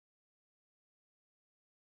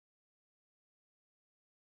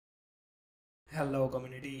Hello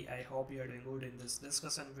community, I hope you are doing good. In this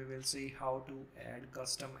discussion we will see how to add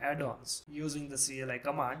custom add-ons using the CLI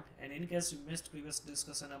command, and in case you missed previous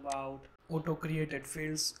discussion about auto created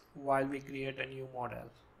fields while we create a new model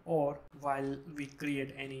or while we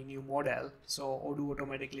create any new model, so Odoo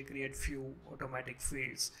automatically create few automatic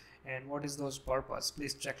fields, and what is those purpose,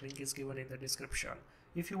 please check, link is given in the description.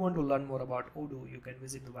 If you want to learn more about Odoo, you can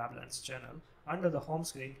visit the Weblands channel. Under the home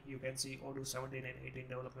screen you can see Odoo 17 and 18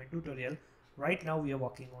 development tutorial. Right now we are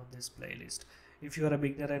working on this playlist. If you are a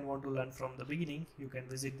beginner and want to learn from the beginning, you can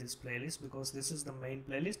visit this playlist because this is the main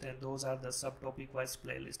playlist and those are the subtopic wise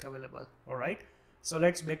playlist available. Alright, so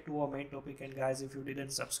let's back to our main topic. And guys, if you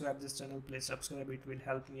didn't subscribe this channel, please subscribe, it will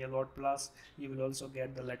help me a lot. Plus you will also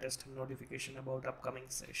get the latest notification about upcoming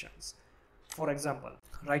sessions. For example,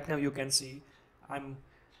 right now you can see I'm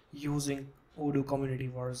using Odoo community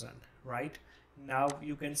version, right? Now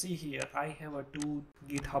you can see here I have a two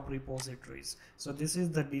GitHub repositories. So this is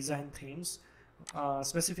the design themes,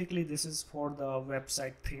 specifically this is for the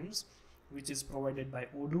website themes which is provided by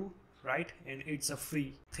Odoo, right? And it's a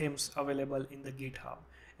free themes available in the GitHub.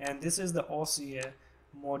 And this is the OCA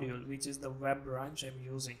module, which is the web branch I'm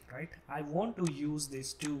using, right? I want to use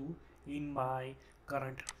these two in my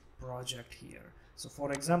current project here. So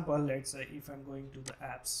for example, let's say if I'm going to the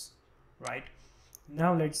apps, right?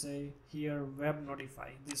 Now let's say here web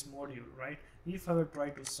notify, this module, right? If I will try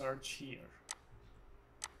to search here,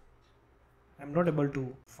 I'm not able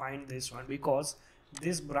to find this one because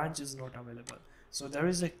this branch is not available. So there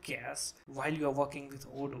is a case while you are working with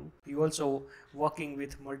Odoo, you also working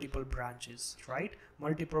with multiple branches, right?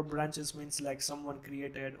 Multiple branches means like someone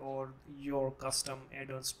created or your custom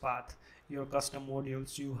addons path, your custom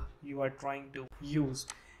modules you are trying to use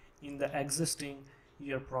in the existing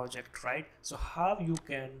your project, right? So how you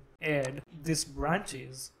can add these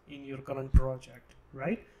branches in your current project,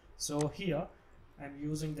 right? So here I'm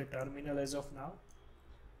using the terminal as of now.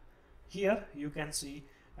 Here you can see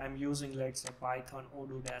I'm using, let's say, Python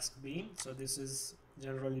Odoo -bean. So this is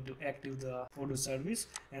generally to active the Odoo service,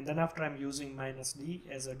 and then after I'm using -d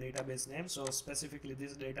as a database name. So specifically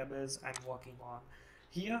this database I'm working on.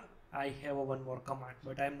 Here I have one more command,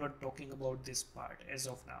 but I'm not talking about this part as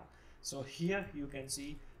of now. So here you can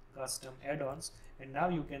see custom add-ons, and now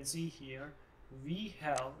you can see here we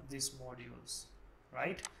have these modules,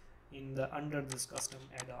 right, in the under this custom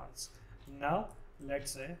add-ons. Now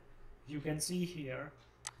let's say you can see here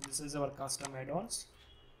this is our custom add-ons.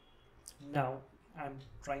 Now I'm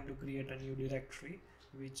trying to create a new directory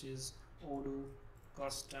which is Odoo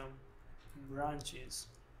custom branches.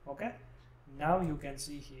 Okay, now you can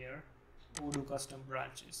see here Odoo custom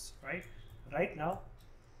branches, right now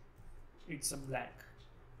it's a blank.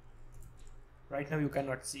 Right now you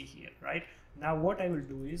cannot see here. Right now what I will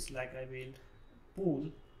do is, like, I will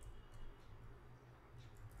pull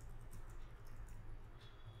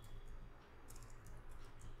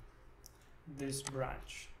this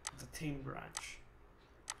branch, the theme branch.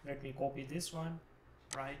 Let me copy this one,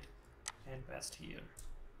 right, and paste here.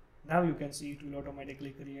 Now you can see it will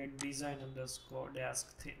automatically create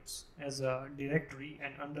design_themes as a directory,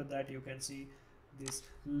 and under that you can see this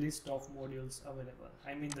list of modules available,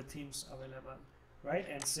 I mean the themes available, right?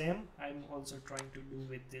 And same I'm also trying to do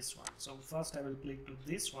with this one. So first I will click to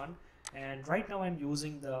this one, and right now I'm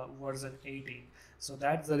using the version 18. So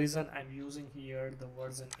that's the reason I'm using here the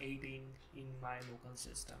version 18 in my local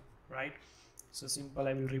system, right? So simple,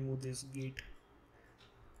 I will remove this git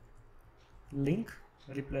link,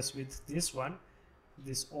 replace with this one,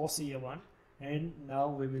 this OCA one, and now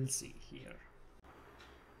we will see here.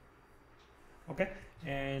 Okay,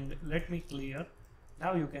 and let me clear.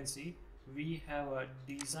 Now you can see we have a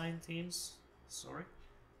design themes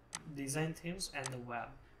and the web,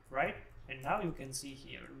 right? And now you can see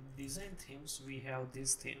here design themes, we have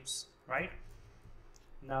these themes, right?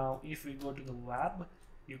 Now if we go to the web,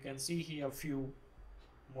 you can see here a few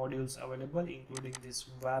modules available including this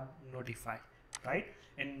web notify, right?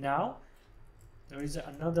 And now there is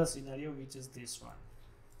another scenario which is this one.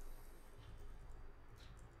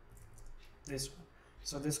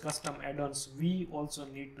 So this custom add-ons we also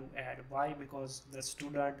need to add. Why? Because the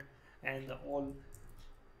student and the all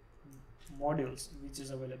modules which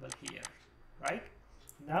is available here, right?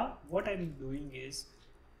 Now what I'm doing is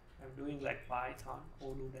I'm doing like Python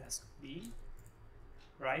Odoo -bean,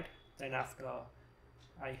 right? Then after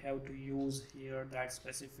I have to use here that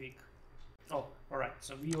specific, oh, all right,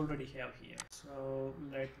 so we already have here. So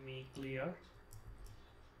let me clear,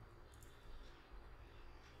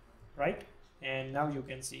 right? And now you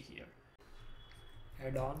can see here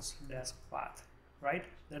addons-path, right?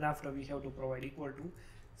 Then after we have to provide equal to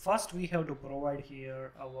First we have to provide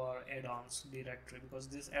here our add-ons directory, because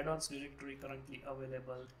this add-ons directory currently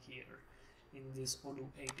available here in this Odoo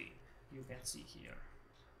 18. You can see here.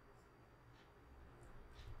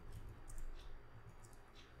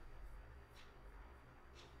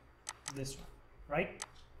 This one, right?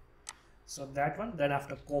 So that one, then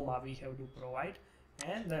after comma we have to provide,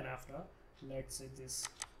 and then after, let's say this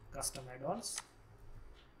custom add-ons,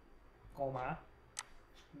 comma,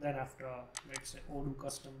 then after, let's say Odoo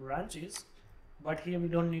custom branches. But here we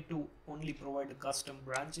don't need to only provide the custom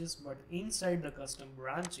branches, but inside the custom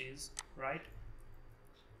branches, right,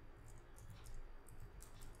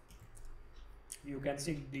 you can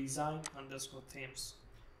see design_themes.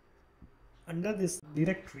 Under this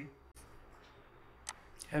directory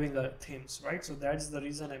having a themes, right? So that's the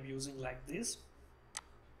reason I'm using like this.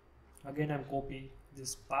 Again, I'm copy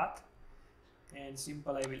this path, and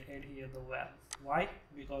simple I will add here the web. Why?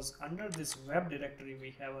 Because under this web directory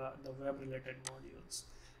we have the web related modules.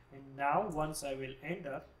 And now once I will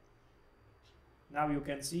enter, now you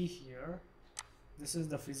can see here, this is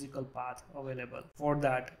the physical path available for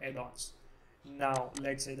that add-ons. Now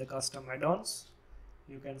let's say the custom add-ons,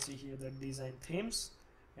 you can see here the design themes,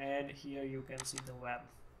 and here you can see the web,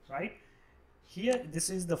 right? Here this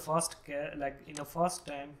is the first, like in the first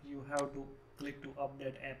time you have to click to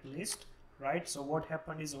update app list, right? So what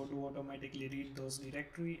happened is Odoo automatically read those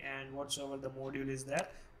directory, and whatsoever the module is there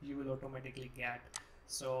you will automatically get.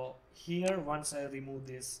 So here once I remove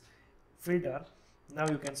this filter, now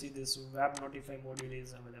you can see this web notify module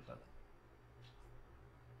is available.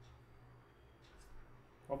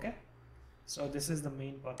 Okay, so this is the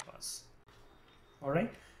main purpose. All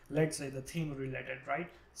right, let's say the theme related, right?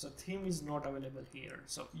 So theme is not available here,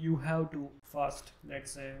 so you have to first,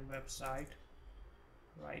 let's say website,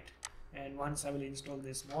 right? And once I will install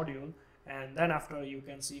this module, and then after you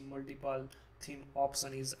can see multiple theme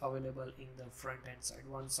option is available in the front end side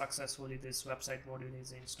once successfully this website module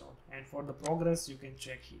is installed. And for the progress you can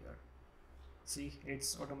check here, see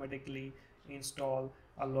it's automatically install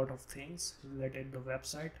a lot of things related to the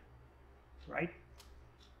website, right?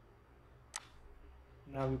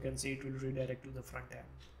 Now you can see it will redirect to the front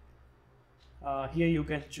end. Here you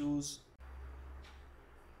can choose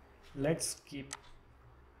let's keep,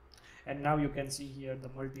 and now you can see here the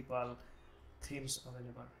multiple themes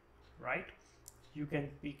available, right? You can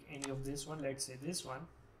pick any of this one, let's say this one,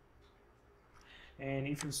 and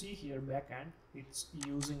if you see here backend, it's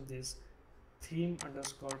using this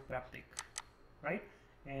theme_peptic, right?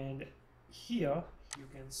 And here you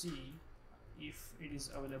can see if it is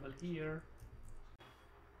available here,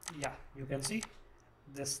 yeah, you can see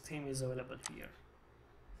this theme is available here.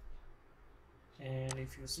 And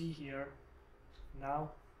if you see here,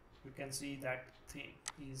 now you can see that theme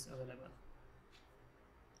is available.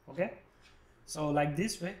 Okay, so like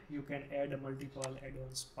this way you can add a multiple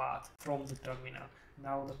add-ons path from the terminal.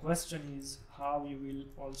 Now the question is how you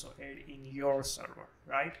will also add in your server,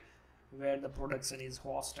 right, where the production is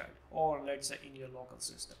hosted, or let's say in your local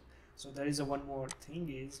system. So there is a one more thing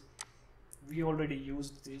is, we already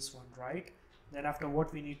used this one, right? Then after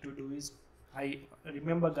what we need to do is, I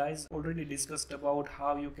remember guys already discussed about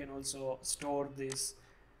how you can also store this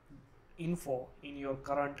info in your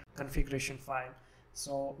current configuration file.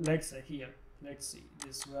 So let's say here, let's see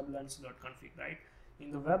this weblearns.config, right?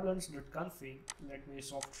 In the weblearns.config, let me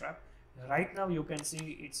soft trap. Right now you can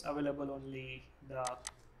see it's available only the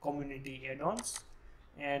community add-ons,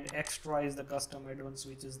 and extra is the custom add-ons,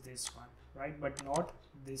 which is this one, right? But not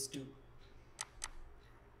this two.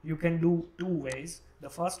 You can do two ways. The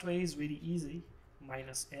first way is very easy,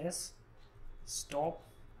 -s stop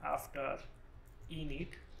after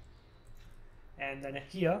init, and then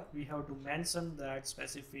here we have to mention that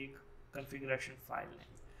specific configuration file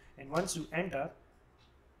name, and once you enter,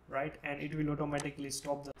 right, and it will automatically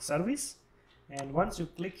stop the service. And once you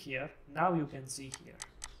click here, now you can see here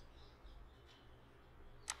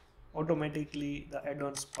automatically the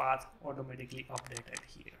add-ons path automatically updated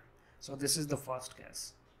here. So this is the first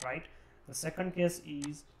case, right? The second case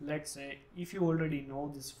is, let's say if you already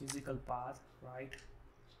know this physical path, right,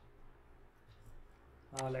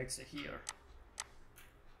 let's say here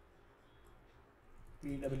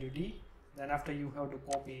pwd, then after you have to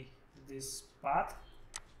copy this path,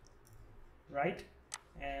 right,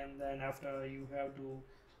 and then after you have to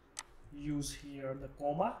use here the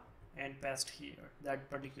comma and paste here that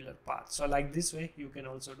particular path. So like this way you can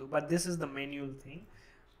also do, but this is the manual thing.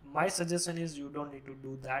 My suggestion is you don't need to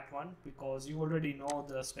do that one, because you already know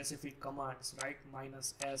the specific commands, right,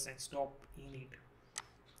 -s and stop init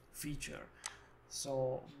feature.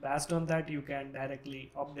 So based on that you can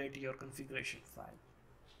directly update your configuration file,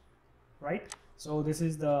 right? So this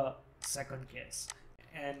is the second case,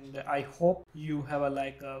 and I hope you have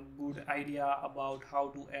a good idea about how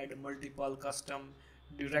to add multiple custom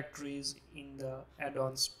directories in the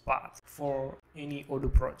add-ons path for any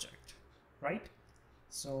Odoo project, right?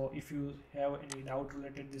 So if you have any doubt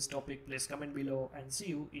related to this topic, please comment below, and see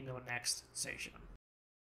you in our next session.